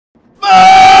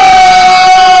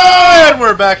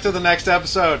we're back to the next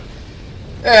episode.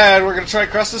 And we're going to try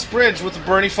to cross this bridge with the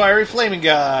burny, fiery, flaming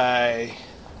guy.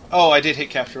 Oh, I did hit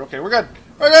capture. Okay, we're good.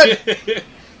 We're good.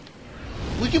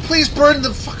 Would you please burn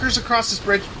the fuckers across this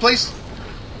bridge? Please?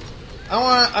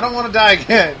 I don't want to die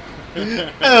again.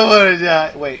 I don't want to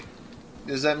die. Wait.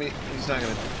 Does that mean he's not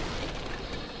going to...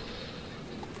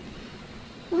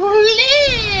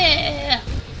 I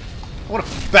want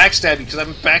to backstab you because I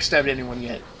haven't backstabbed anyone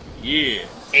yet. Yeah.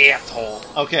 Asshole.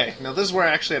 Okay, now this is where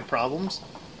I actually had problems.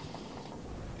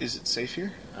 Is it safe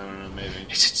here? I don't know, maybe.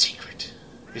 Is it secret?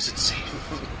 Is it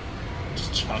safe?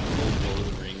 Just chocolate Lord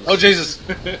of the Rings. Oh, Jesus.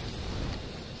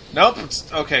 Nope.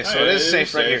 It's, okay, so it is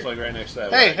safe right here. Like right next to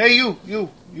that Hey, wagon. hey,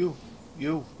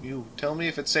 you. Tell me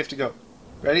if it's safe to go.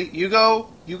 Ready? You go,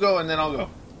 and then I'll go.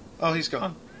 Oh, he's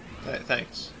gone.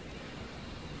 Thanks.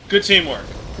 Good teamwork.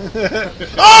 Oh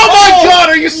my God!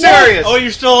 Are you serious? Oh,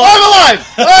 you're still alive.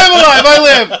 I'm alive!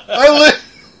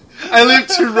 I live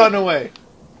to run away.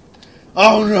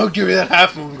 Oh no, give me that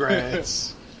half moon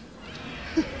grass.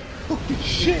 Holy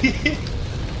shit. Eat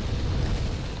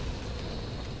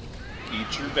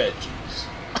your veggies.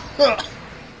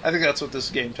 I think that's what this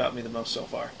game taught me the most so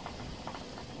far.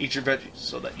 Eat your veggies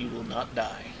so that you will not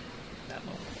die. That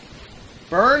moment.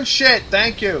 Burn shit,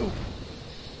 thank you.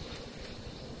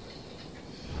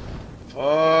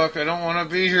 Fuck, I don't want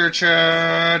to be here,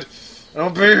 Chad. I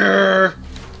don't be here.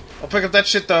 I'll pick up that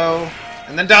shit, though.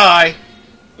 And then die.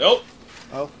 Nope.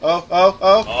 Oh.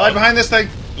 Hide behind this thing.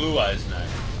 Blue eyes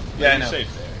knife. Yeah, I You're know. safe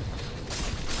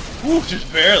there. Ooh, just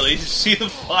barely. Did you see the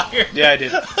fire? Yeah, I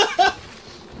did.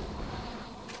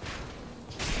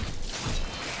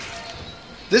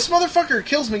 This motherfucker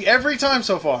kills me every time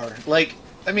so far. Like,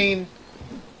 I mean,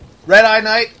 Red Eye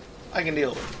Knight, I can deal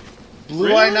with.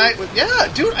 Blue Eye Knight,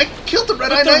 yeah, dude, I killed the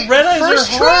Red Eye Knight Red Eyes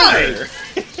first are try. harder.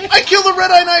 I killed the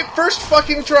Red Eye Knight first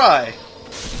fucking try.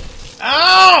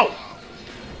 Ow!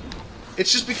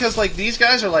 It's just because, like, these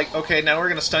guys are like, okay, now we're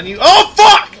gonna stun you. Oh,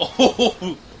 fuck!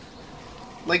 Oh.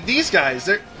 Like, these guys,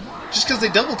 they're... Just because they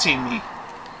double team me.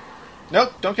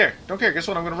 Nope, don't care. Don't care. Guess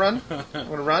what? I'm gonna run. I'm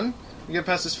gonna run. You get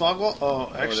past this fog wall?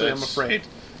 Oh, actually, I'm afraid.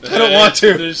 I don't want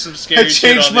to. There's some scary I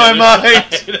changed shit my on the other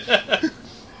mind. side.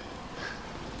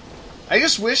 I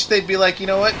just wish they'd be like, you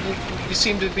know what? You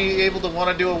seem to be able to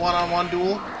want to do a one-on-one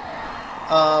duel.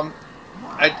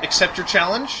 I accept your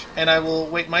challenge, and I will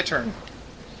wait my turn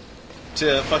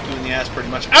to fuck you in the ass, pretty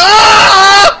much.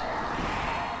 Ah!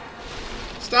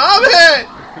 Stop it!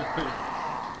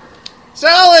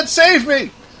 Salad, save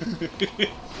me!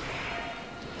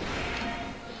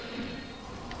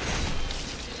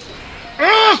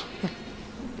 Ah!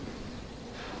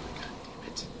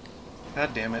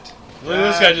 God damn it. Look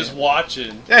at this guy just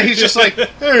watching. Yeah, he's just like,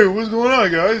 hey, what's going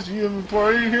on, guys? You have a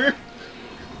party here?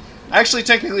 Actually,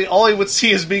 technically, all he would see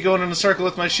is me going in a circle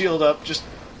with my shield up, just...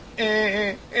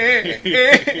 Mommy!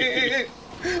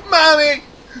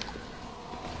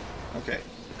 Okay,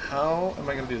 how am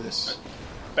I going to do this?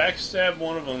 Backstab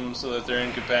one of them so that they're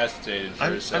incapacitated for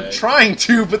a sec. I'm trying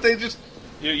to, but they just...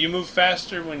 You move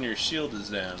faster when your shield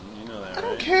is down. You know that, I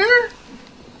don't right? care.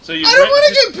 So you I don't want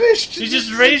to get bitched. You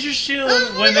just raise your shield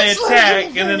when they attack,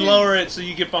 and then lower it so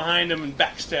you get behind them and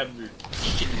backstab their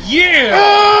shit. Yeah!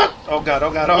 Ah! Oh god,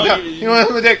 oh god, oh god. He wants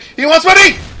my dick. He wants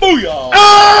money! Booyah!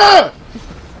 Ah!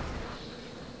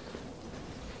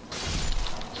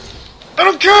 I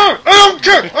don't care! I don't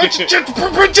care! I just get the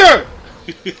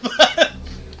picture!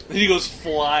 Then he goes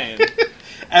flying.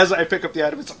 As I pick up the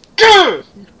item, it's like, Gah!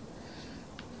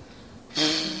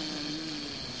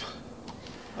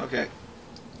 Okay.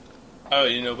 Oh,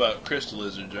 you know about crystal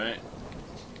lizards, right?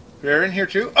 They're in here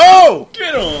too? Oh!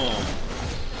 Get them!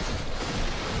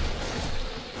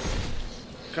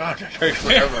 God, that takes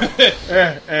forever.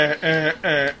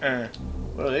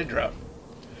 What do they drop?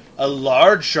 A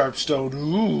large sharpstone.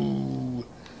 Ooh.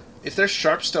 If they're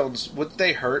sharpstones, would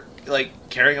they hurt? Like,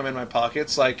 carrying them in my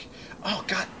pockets? Like, oh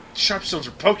god, sharpstones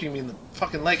are poking me in the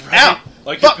fucking leg. Ow!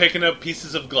 Like Fuck! you're picking up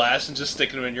pieces of glass and just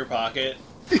sticking them in your pocket.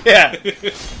 Yeah.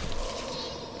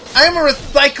 I am a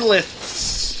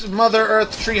recyclist, Mother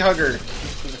Earth tree hugger.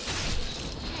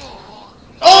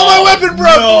 Oh, my weapon broke!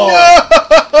 No!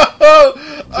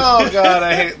 Oh god,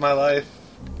 I hate my life.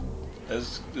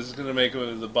 This is going to make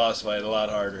the boss fight a lot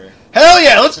harder. Hell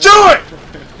yeah, let's do it!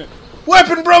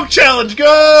 Weapon broke challenge,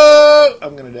 go!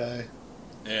 I'm gonna die.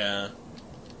 Yeah.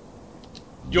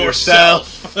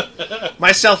 Yourself.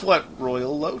 Myself what?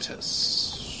 Royal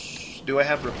Lotus. Do I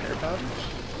have repair powders?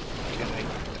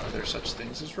 Are there such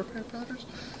things as repair powders?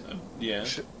 Yeah.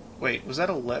 Wait, was that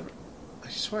a lever? I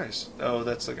swear. Oh,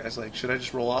 that's the guy's like, should I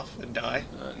just roll off and die?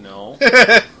 No.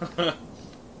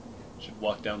 Should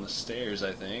walk down the stairs,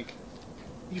 I think.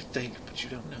 You think, but you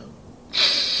don't know.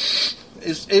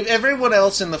 If everyone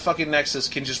else in the fucking Nexus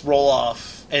can just roll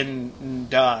off and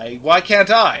die, why can't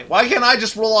I? Why can't I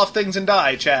just roll off things and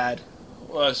die, Chad?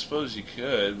 Well, I suppose you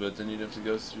could, but then you'd have to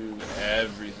go through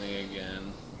everything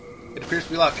again. It appears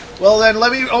to be locked. Well, then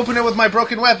let me open it with my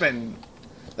broken weapon.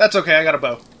 That's okay, I got a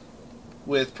bow.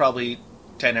 With probably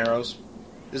 10 arrows.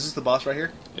 Is this the boss right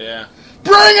here? Yeah.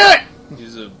 Bring it!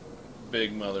 He's a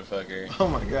big motherfucker. Oh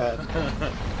my god.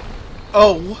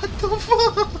 Oh, what the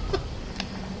fuck?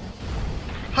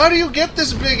 How do you get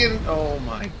this big and... Oh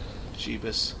my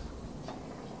Jeebus.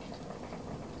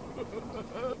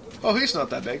 Oh, he's not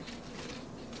that big.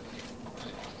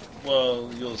 Well,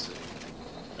 you'll see.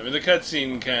 I mean, the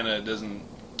cutscene kind of doesn't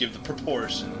give the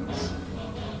proportions.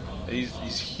 He's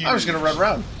huge. I'm just gonna run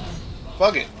around.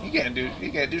 Fuck it. You can't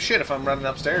do shit if I'm running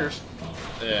upstairs.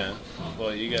 Yeah.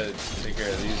 Well, you gotta take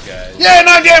care of these guys. Yeah,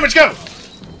 9 damage, go!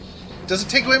 Does it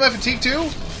take away my fatigue too?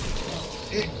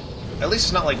 At least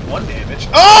it's not like 1 damage.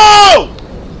 Oh!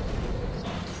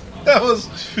 That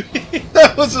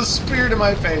was a spear to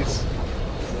my face.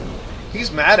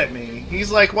 He's mad at me. He's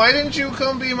like, why didn't you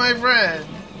come be my friend?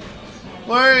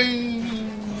 Why are you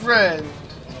friend?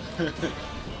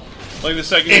 Like the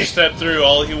second you stepped through,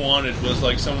 all he wanted was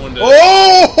like someone to...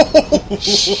 Oh!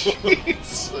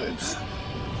 Jesus.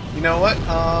 You know what?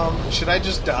 Should I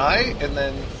just die and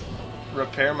then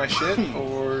repair my shit?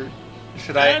 Or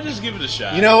should I... Yeah, just give it a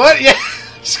shot. You know what? Yeah,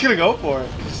 just gonna go for it.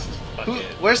 Fuck it.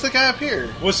 Where's the guy up here?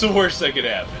 What's the worst that could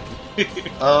happen?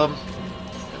 I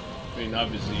mean,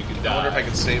 obviously you could die. wonder if I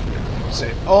can save.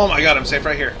 Oh my god, I'm safe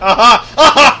right here. Aha!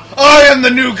 Aha! I am the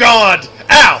new god!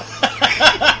 Ow!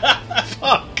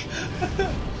 Fuck.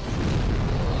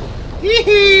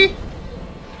 Hee.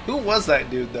 Who was that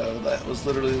dude, though? That was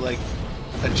literally like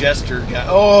a jester guy.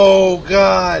 Oh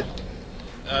god!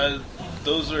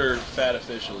 Those are fat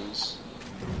officials.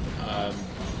 I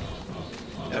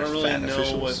don't really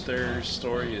know what their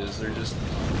story is. They're just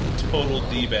total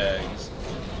D-bags.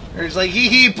 There's like,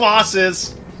 hee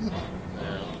bosses! Yeah.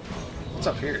 What's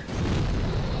up here?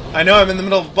 I know I'm in the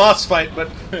middle of a boss fight, but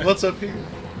what's up here?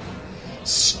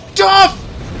 Stuff!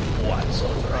 What's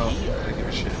over here? I don't give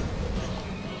a shit.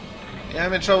 Yeah,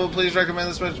 I'm in trouble. Please recommend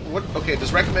this much. What? Okay,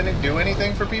 does recommending do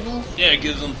anything for people? Yeah, it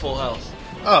gives them full health.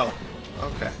 Oh,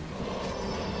 okay.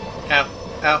 Ow.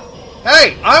 Ow.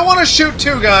 Hey! I want to shoot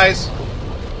too, guys!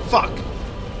 Fuck.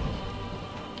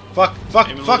 Fuck.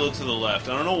 Aim a little to the left.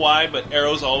 I don't know why, but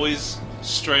arrows always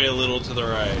stray a little to the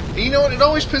right. You know what? It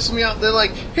always pisses me off. They're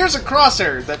like, here's a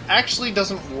crosshair that actually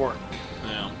doesn't work.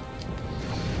 Yeah.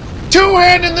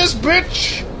 Two-handing this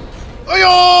bitch!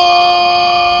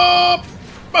 Oh!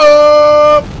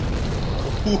 Oh!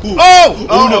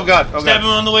 Oh, god. Oh, Stab god. him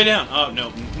on the way down. Oh,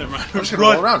 no. Never mind. I'm just gonna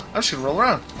roll around.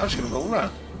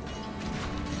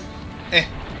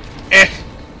 It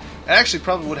actually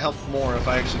probably would help more if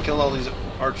I actually killed all these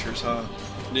archers, huh?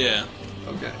 Yeah.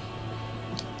 Okay.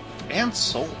 And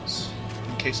souls,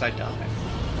 in case I die.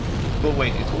 But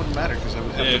wait, it wouldn't matter because I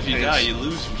would have to if you pay die, you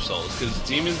lose your souls. Because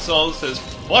Demon Soul says,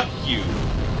 fuck you.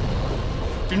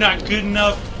 If you're not good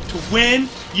enough to win,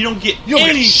 you don't get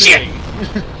anything.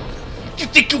 You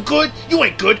think you good? You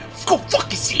ain't good. Go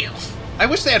fuck yourself. I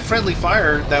wish they had friendly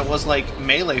fire that was like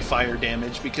melee fire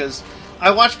damage, because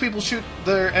I watch people shoot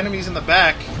their enemies in the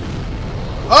back.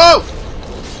 Oh!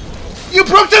 You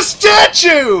broke the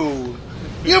statue!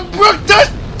 You broke the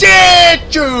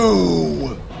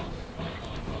statue!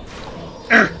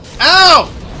 Ow!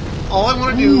 All I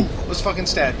want to do was fucking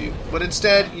stab you. But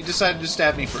instead, you decided to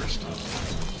stab me first.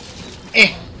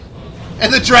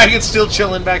 And the dragon's still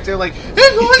chilling back there like,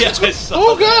 hey guys,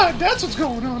 oh god, that's what's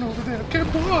going on over there. Okay,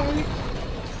 bye.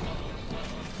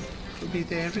 We'll be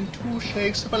there in 2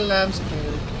 shakes of a lamb's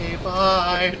tail. Okay,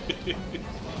 bye.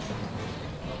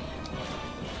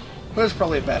 But it's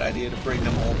probably a bad idea to bring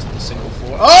them all to the single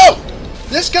floor. Oh!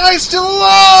 This guy's still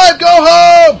alive! Go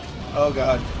home! Oh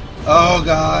god. Oh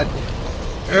god.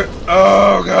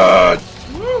 Oh god.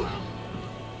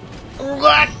 Oh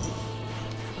god.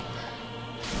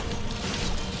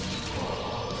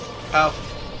 Ow.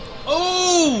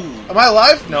 Oh! Am I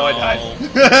alive? No, I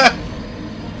died.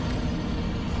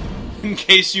 In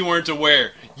case you weren't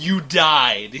aware, you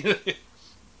died.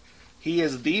 He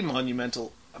is the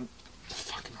monumental. I'm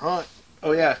fucking hot.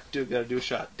 Oh yeah, dude, gotta do a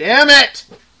shot. Damn it!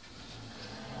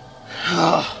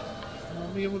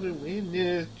 I'll be able to win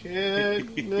this.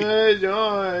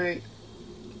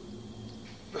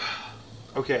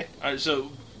 Okay. Alright,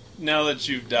 so now that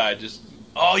you've died, just...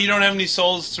 Oh, you don't have any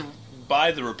souls to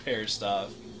buy the repair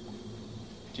stuff.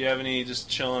 Do you have any just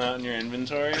chilling out in your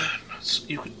inventory?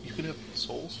 You could have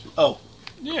souls. Oh,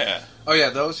 Yeah. Oh, yeah,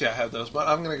 those? Yeah, I have those. But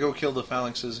I'm going to go kill the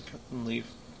phalanxes and leave.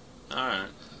 Alright.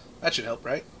 That should help,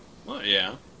 right? Well,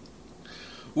 yeah.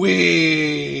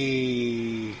 Whee!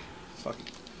 Fuck.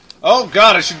 Oh,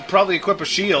 God, I should probably equip a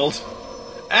shield.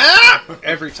 Ah!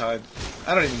 Every time.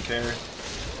 I don't even care.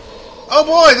 Oh,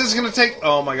 boy, this is going to take...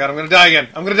 Oh, my God, I'm going to die again.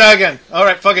 I'm going to die again. All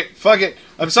right, fuck it. Fuck it.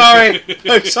 I'm sorry.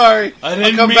 I'm sorry.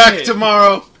 I'll come back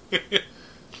tomorrow.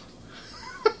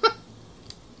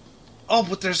 Oh,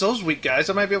 but there's those weak guys.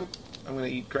 I might be able... I'm going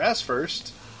to eat grass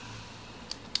first.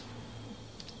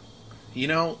 You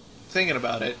know, thinking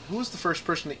about it, who was the first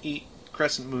person to eat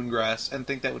crescent moon grass and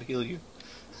think that would heal you?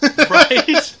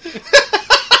 Right?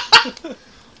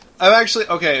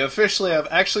 Officially, I've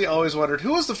actually always wondered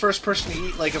who was the first person to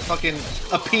eat, like,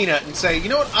 a peanut and say, you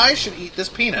know what, I should eat this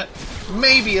peanut.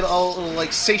 Maybe it'll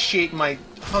like, satiate my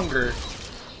hunger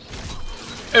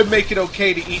and make it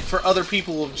okay to eat for other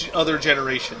people of other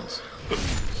generations.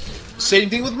 Same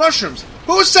thing with mushrooms.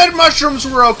 Who said mushrooms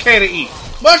were okay to eat?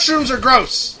 Mushrooms are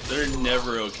gross. They're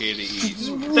never okay to eat.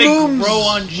 They grow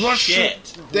on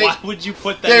shit. Why would you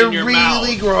put that in your mouth? They're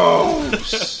really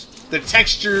gross. The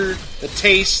texture, the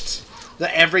taste,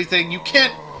 the everything. You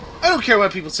can't... I don't care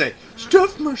what people say.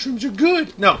 Stuffed mushrooms are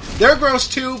good. No, they're gross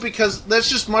too because that's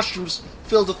just mushrooms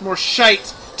filled with more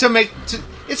shite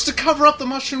it's to cover up the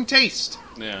mushroom taste.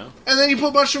 Yeah. And then you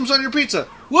put mushrooms on your pizza.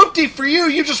 Whoop-de for you,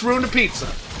 you just ruined a pizza.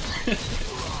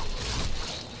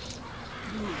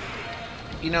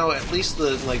 You know, at least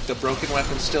the broken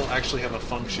weapons still actually have a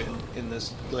function in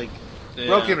this,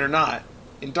 broken or not.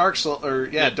 In Dark Souls,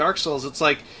 Dark Souls, it's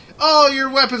like, oh, your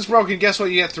weapon's broken, guess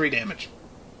what, you get 3 damage.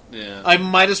 Yeah. I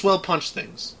might as well punch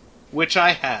things, which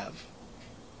I have.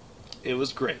 It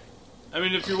was great. I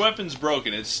mean, if your weapon's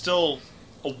broken, it's still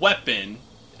a weapon.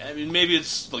 I mean, maybe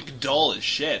it's, dull as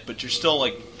shit, but you're still,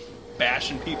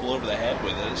 bashing people over the head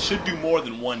with it. It should do more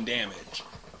than 1 damage.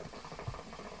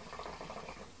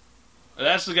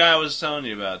 That's the guy I was telling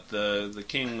you about, the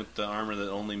king with the armor that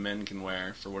only men can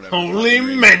wear, for whatever. Only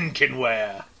men can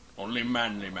wear. Only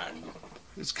manly men.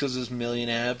 It's because his million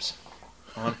abs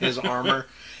on his armor.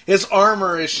 His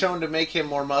armor is shown to make him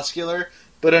more muscular,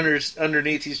 but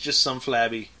underneath he's just some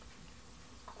flabby.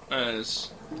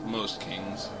 As most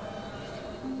kings.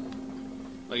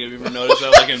 Have you ever noticed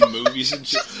that, in movies and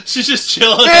shit? She's just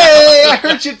chilling Hey, I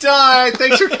heard you died.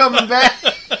 Thanks for coming back.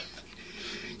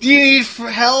 Do you need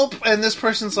help? And this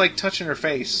person's, touching her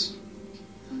face.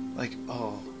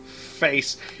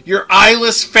 Face. Your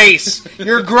eyeless face.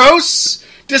 Your gross,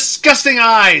 disgusting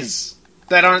eyes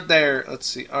that aren't there. Let's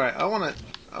see. All right, I want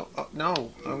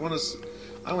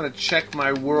to check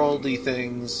my worldly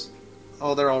things.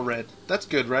 Oh, they're all red. That's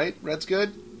good, right? Red's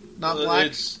good? Not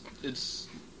black? It's...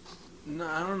 No,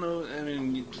 I don't know. I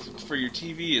mean, for your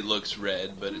TV it looks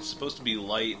red, but it's supposed to be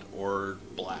light or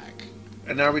black.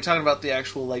 And now are we talking about the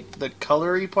actual, the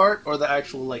colory part, or the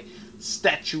actual,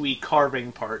 statuey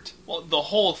carving part? Well, the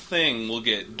whole thing will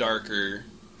get darker,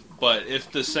 but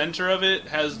if the center of it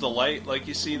has the light like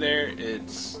you see there,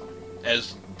 it's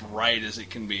as bright as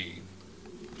it can be.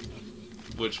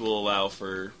 Which will allow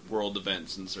for world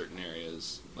events in certain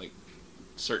areas.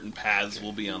 Certain paths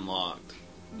will be unlocked.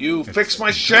 You fix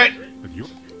my shit!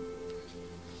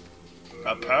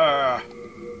 Papa!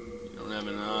 Don't have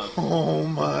enough. Oh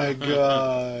my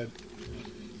god.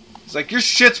 It's your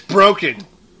shit's broken.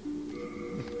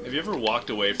 Have you ever walked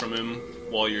away from him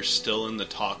while you're still in the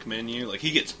talk menu?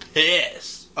 He gets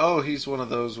pissed. Oh, he's one of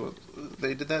those.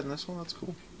 They did that in this one? That's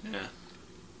cool. Yeah.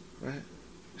 Right.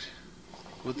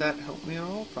 Would that help me at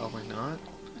all? Probably not.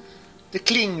 The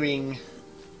cling ring.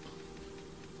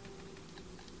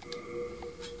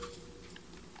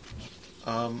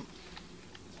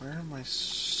 Where are my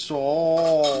souls?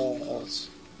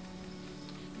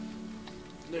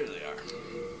 There they are.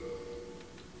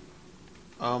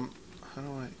 How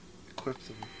do I equip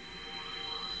them?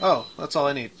 Oh, that's all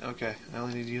I need. Okay, I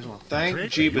only need to use one. Thank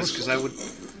Jeebus, because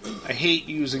I hate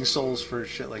using souls for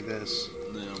shit like this.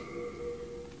 No.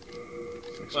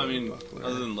 Well, I mean,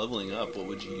 other than leveling up, what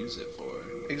would you use it for?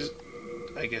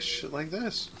 I guess shit like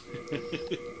this. I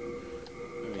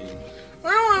mean...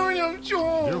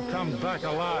 You come back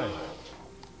alive.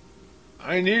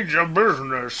 I need your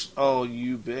business. Oh,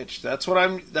 you bitch. That's what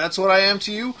I am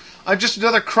to you? I'm just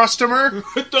another customer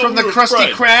from the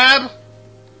Krusty Krab?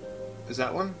 Is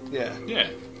that one? Yeah. Yeah.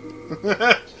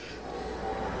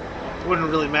 Wouldn't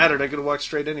really mattered. I could have walked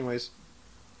straight anyways.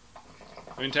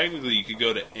 I mean, technically, you could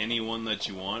go to anyone that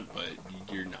you want, but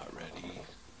you're not ready.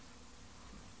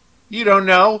 You don't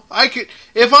know.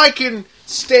 If I can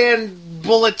stand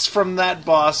bullets from that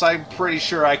boss, I'm pretty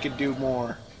sure I could do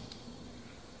more.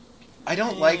 I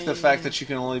don't like the fact that you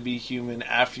can only be human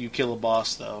after you kill a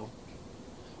boss, though.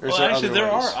 Well, actually,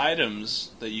 there are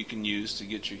items that you can use to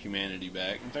get your humanity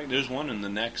back. In fact, there's one in the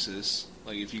Nexus.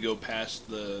 Like, if you go past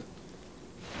the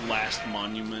last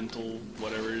monumental,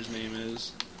 whatever his name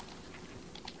is.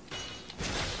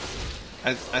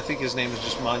 I think his name is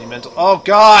just Monumental. Oh,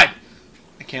 God!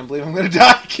 I can't believe I'm going to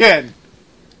die again!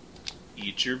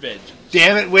 Eat your veggies.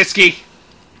 Damn it, Whiskey!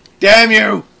 Damn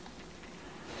you!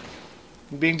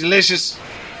 I'm being delicious.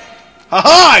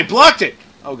 Ha-ha! I blocked it!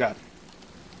 Oh, God.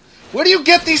 Where do you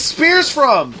get these spears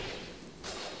from?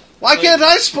 Why can't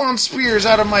I spawn spears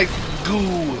out of my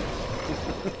goo?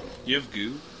 You have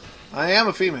goo? I am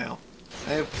a female.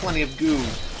 I have plenty of goo.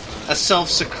 A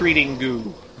self-secreting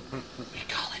goo. We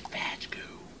call it badge goo.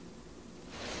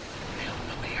 I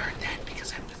hope nobody heard that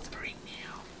because I'm whispering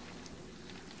now.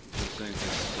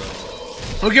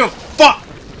 I don't give a fuck!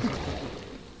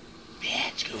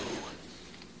 Badge goo.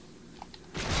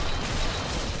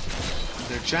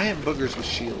 They're giant boogers with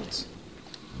shields.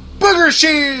 Booger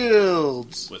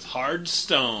shields! With hard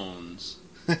stones.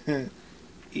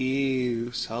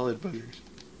 Ew, solid boogers.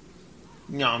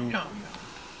 Nom nom nom.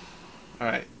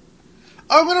 Alright.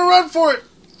 I'm gonna run for it!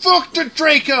 Fuck the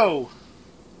Draco!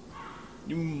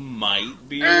 You might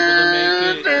be able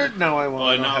to make it. No, I won't. Well,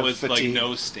 I don't not have with fatigue. like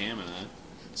no stamina.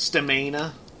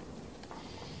 Stamina.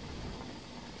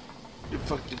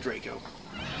 Fuck the Draco.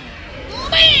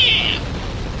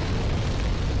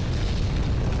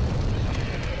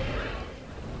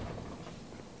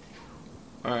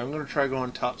 Alright, I'm gonna try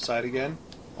going top side again.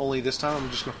 Only this time I'm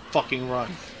just gonna fucking run.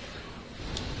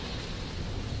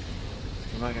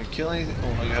 I'm not gonna kill anything.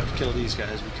 Oh, I have to kill these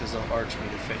guys because they'll arch me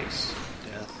to face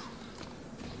death.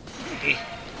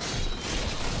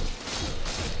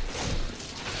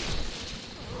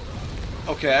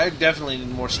 Okay, I definitely need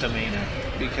more stamina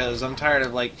because I'm tired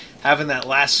of like having that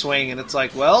last swing and it's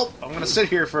like, well, I'm gonna sit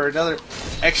here for another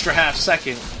extra half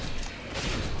second,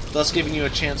 thus giving you a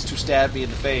chance to stab me in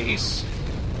the face.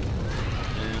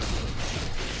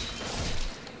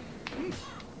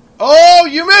 Oh,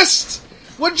 you missed!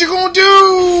 What you gonna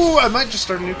do? I might just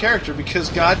start a new character because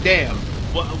goddamn.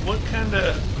 What kind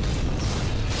of?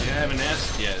 I haven't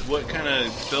asked yet. What kind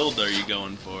of build are you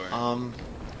going for?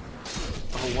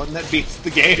 One that beats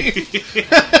the game.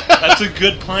 That's a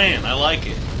good plan. I like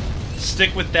it.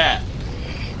 Stick with that.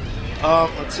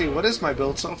 Let's see. What is my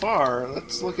build so far?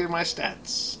 Let's look at my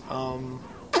stats.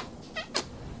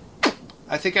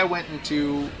 I think I went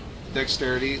into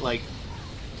dexterity like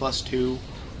 +2,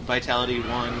 vitality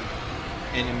 1,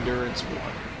 and endurance 1.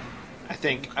 I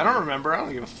think. I don't remember. I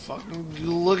don't give a fuck.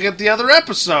 Look at the other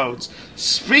episodes.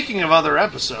 Speaking of other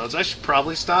episodes, I should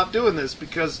probably stop doing this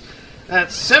because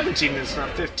that's 17 minutes,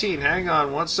 not 15. Hang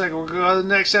on one second. We're going to go to the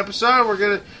next episode. We're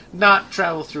going to not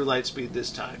travel through Lightspeed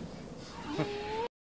this time.